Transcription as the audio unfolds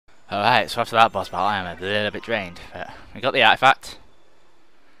Alright, so after that boss battle I am a little bit drained, but we got the artifact.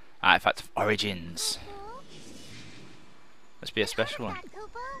 Artifact of Origins. Must be a special one.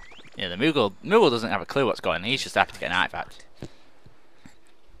 Yeah, the Moogle doesn't have a clue what's going on, he's just happy to get an artifact.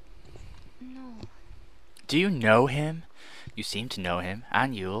 No. Do you know him? You seem to know him,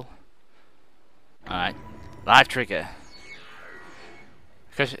 and Yule. Alright, live trigger.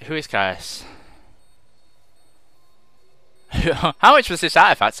 Because who is Caius? How much was this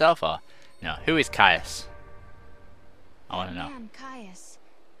artifact sell for? No, who is Caius? I want to know. Man, Caius.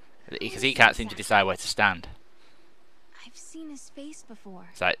 Because he can't seem to decide where to stand. I've seen his face before.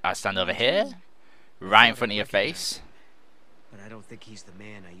 So I stand over here, right in front of your face. But I don't think he's the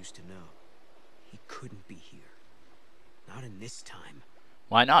man I used to know. He couldn't be here. Not in this time.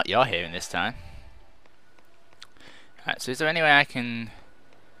 Why not? You're here in this time. Alright, so is there any way I can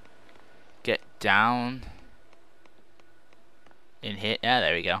get down in here? Yeah,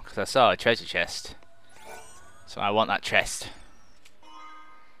 there we go. Because I saw a treasure chest. So I want that chest.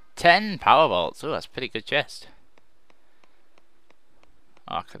 10 power bolts. Oh, that's a pretty good chest.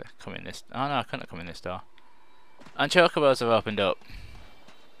 Oh, I could have come in this. Oh no, I couldn't have come in this door. And chocobos have opened up.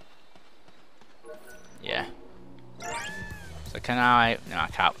 Yeah. So can I? No, I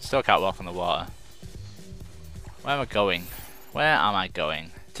can't. Still can't walk on the water. Where am I going? Where am I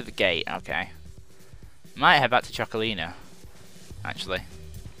going? To the gate. Okay. Might head back to Chocolina. Actually.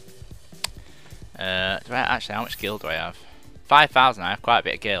 Actually, how much gil do I have? 5,000. I have quite a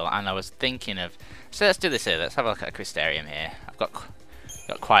bit of gil, and I was thinking of. So let's do this here. Let's have a look at a Crystarium here. I've got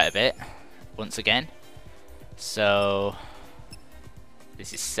quite a bit. Once again. So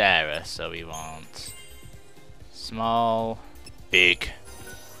this is Sarah. So we want small, big.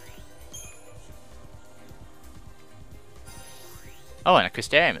 Oh, and a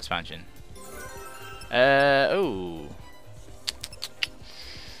Crystarium expansion. Oh.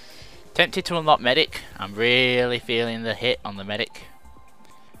 Tempted to unlock Medic. I'm really feeling the hit on the Medic.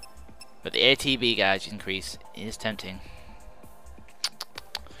 But the ATB gauge increase is tempting.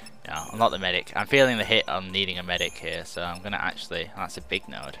 Yeah, unlock the Medic. I'm feeling the hit on needing a Medic here, so I'm gonna actually. That's a big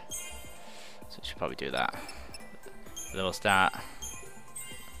node. So I should probably do that. Then we'll start.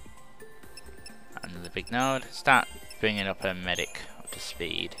 Another big node. Start bringing up a Medic up to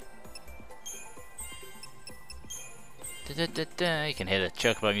speed. You can hear the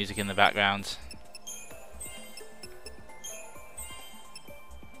chocobo music in the background.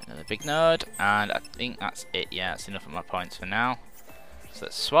 Another big node, and I think that's it. Yeah, that's enough of my points for now. So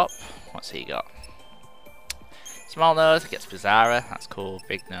let's swap. What's he got? Small node gets Bizarra. That's cool.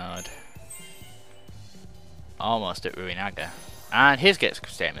 Big node. Almost at Ruinaga. And his gets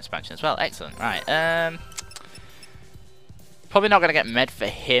Crystarium expansion as well. Excellent. Right. Probably not going to get med for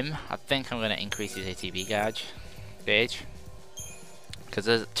him. I think I'm going to increase his ATB gauge. Because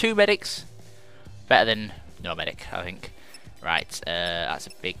there's 2 medics. Better than no medic, I think. Right. That's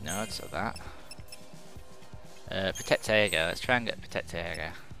a big node, so that. Protectega. Let's try and get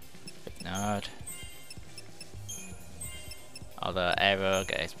Protectega. Big node. Although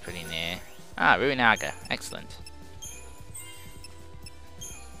Aeroga is pretty near. Ah, Ruinaga. Excellent.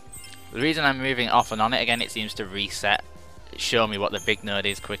 The reason I'm moving off and on it again, it seems to reset. Show me what the big node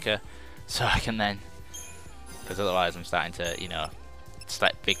is quicker. So I can then. Because otherwise I'm starting to, you know,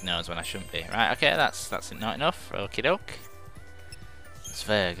 select big nodes when I shouldn't be. Right, okay, that's not enough. Okie doke.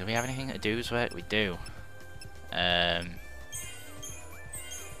 Zwerg, do we have anything to do, Zwerg? We do.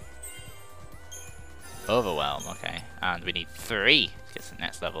 Overwhelm, okay. And we need 3 to get to the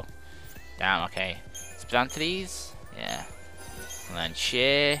next level. Damn, okay. Splantides, yeah. And then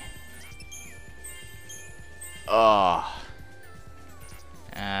Shear. Oh.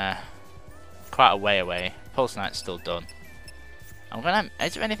 Quite a way away. Pulse Knight's still done. I'm gonna.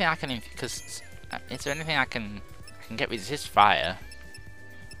 Is there anything I can? Because is there anything I can get resist fire?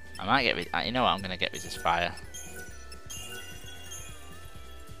 I might get. You know what? I'm gonna get resist fire.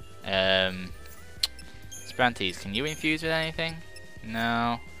 Sprantes, can you infuse with anything?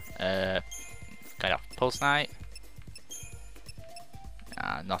 No. Get off Pulse Knight.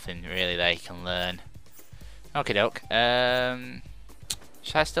 Nothing really that you can learn. Okie doke.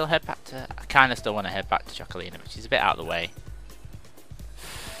 Should I still head back to... I kind of still want to head back to Chocolina, which is a bit out of the way.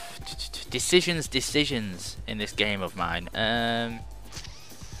 Decisions in this game of mine.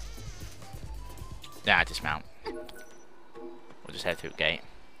 Dismount. We'll just head through the gate.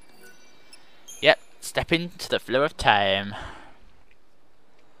 Yep, step into the flow of time.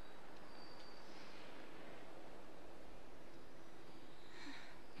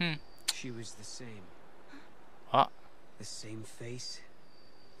 She was the same. What? The same face,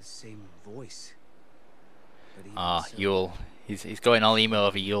 the same voice. But even Ah, so, Yule. He's going all emo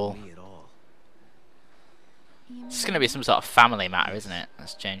over Yule. Me at all. It's going to be some sort of family matter, isn't it?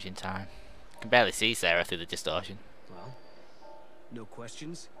 That's changing time. You can barely see Sarah through the distortion. Well, no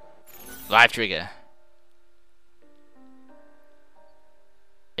questions? Live trigger.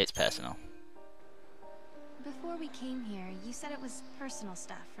 It's personal. Before we came here, you said it was personal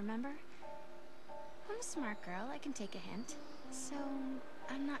stuff, remember? I'm a smart girl, I can take a hint. So,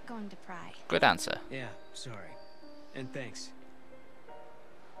 I'm not going to pry. Good answer. Yeah, sorry. And thanks.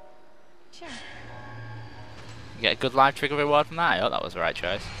 Sure. You get a good live trigger reward from that. I hope that was the right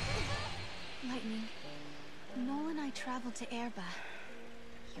choice. Lightning. Noel and I traveled to Erba.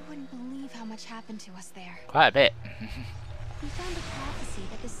 You wouldn't believe how much happened to us there. Quite a bit. We found a prophecy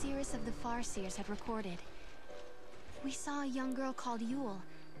that the seers of the Farseers had recorded. We saw a young girl called Yule,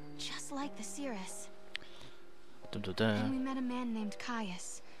 just like the seeress. Dun, dun, dun. And we met a man named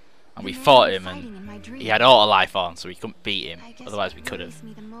Caius. And The we man fought I'm him, fighting in my and dream. he had auto life on, so we couldn't beat him. I guess Otherwise, we what could worries have.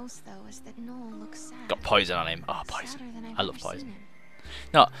 me the most, though, is that Noel looks sad. Got poison on him. Oh, poison. Sadder than I've I love ever seen poison. him.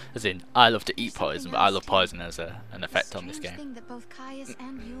 Not as in I love to eat Something poison, but I else, love too. poison as an The effect on this strange game. thing that both Caius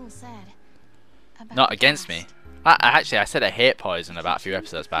and Yule said about Not the against me. past. Actually, I said I hate poison about a few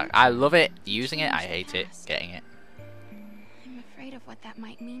episodes back. I love it using it. I hate it getting it. I'm afraid of what that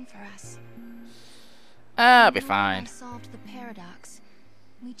might mean for us. I'll be Noel and I fine. solved the paradox.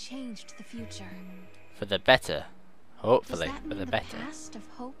 We changed the future. For the better. Hopefully, Does that for mean the the better. past of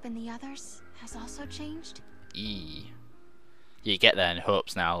Hope and the others has also changed? You get there and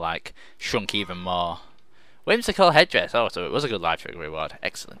hopes now like shrunk even more. Whimsical headdress. Oh, so it was a good live trigger reward.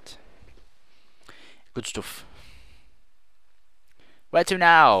 Excellent. Good stuff. Where to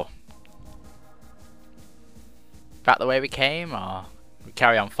now? Back the way we came, or we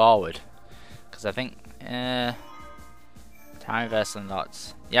carry on forward? Because I think time reversal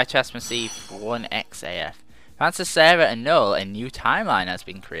unlocked. Yeah, chest receive 1XAF. Thanks to Sarah and Noel, a new timeline has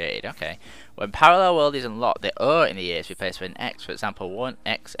been created. Okay. When parallel world is unlocked, the O in the year is replaced with an X. For example,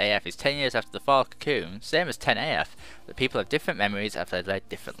 1XAF is 10 years after the fall of Cocoon, same as 10AF. The people have different memories after they've led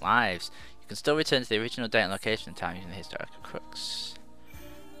different lives. You can still return to the original date and location and time using the historical crux.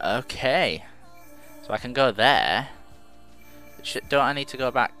 Okay. So I can go there. Don't I need to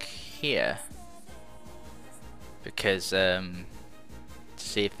go back here? Because, to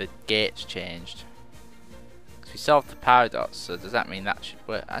see if the gate's changed. We solved the paradox, so does that mean that should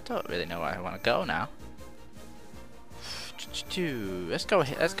work? I don't really know where I want to go now. Let's go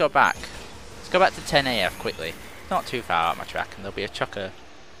back. Let's go back to 10AF quickly. It's not too far out my track, and there'll be a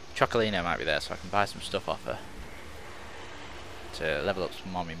Chocolina might be there, so I can buy some stuff off her to level up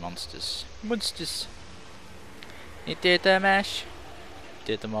some mommy monsters. It did the mash.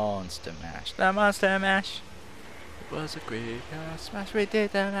 Did the monster mash. The monster mash. It was a graveyard smash. We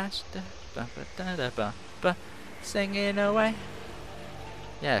did the mash. Singing away.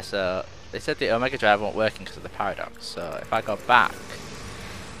 Yeah, so they said the Omega Drive won't working because of the paradox. So if I go back,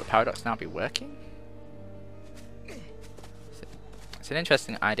 will the paradox now be working? It's an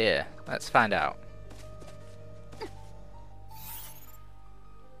interesting idea. Let's find out.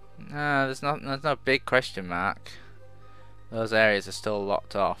 No, there's no big question mark. Those areas are still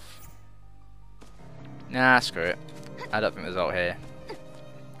locked off. Nah, screw it. I don't think there's out here.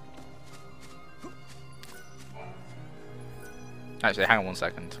 Actually, hang on 1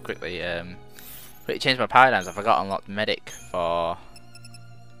 second. Quickly change my paradigms. I forgot to unlock medic for.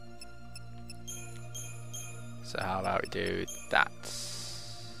 So how about we do that?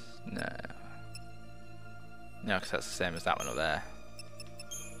 No, because that's the same as that one up there.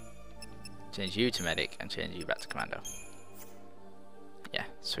 Change you to medic and change you back to commando. Yeah,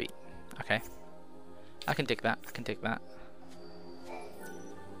 sweet. Okay, I can dig that.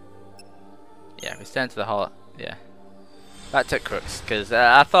 Yeah, we stand to the hall. Yeah. That took crooks, because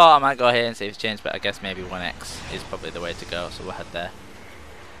I thought I might go here and see if it's changed, but I guess maybe 1X is probably the way to go, so we'll head there.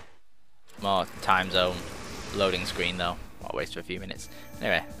 More time zone loading screen though. I'll waste for a few minutes.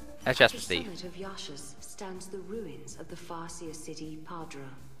 Anyway, let's just proceed. At the summit of Yashas stands the ruins of the Farseer city Padra.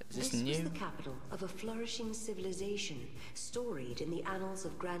 Is this was new? the capital of a flourishing civilization, storied in the annals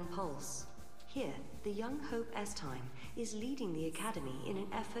of Grand Pulse. Here, the young Hope Estime is leading the academy in an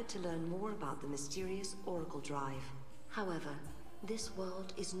effort to learn more about the mysterious Oracle Drive. However, this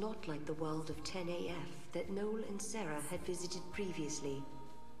world is not like the world of 10AF that Noel and Sarah had visited previously.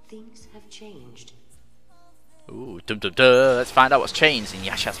 Things have changed. Ooh, let's find out what's changed in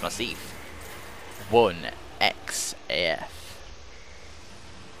Yashas Massif. 1XAF.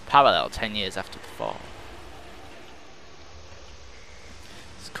 Parallel 10 years after the fall.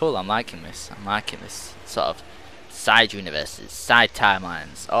 It's cool, I'm liking this. I'm liking this sort of side universes, side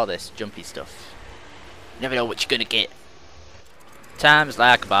timelines, all this jumpy stuff. You never know what you're gonna get. Time's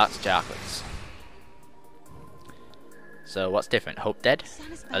like a box of chocolates. So what's different? Hope dead? The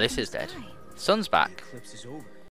sun is Oh, back this in the is dead. sky. Sun's The back. eclipse is over.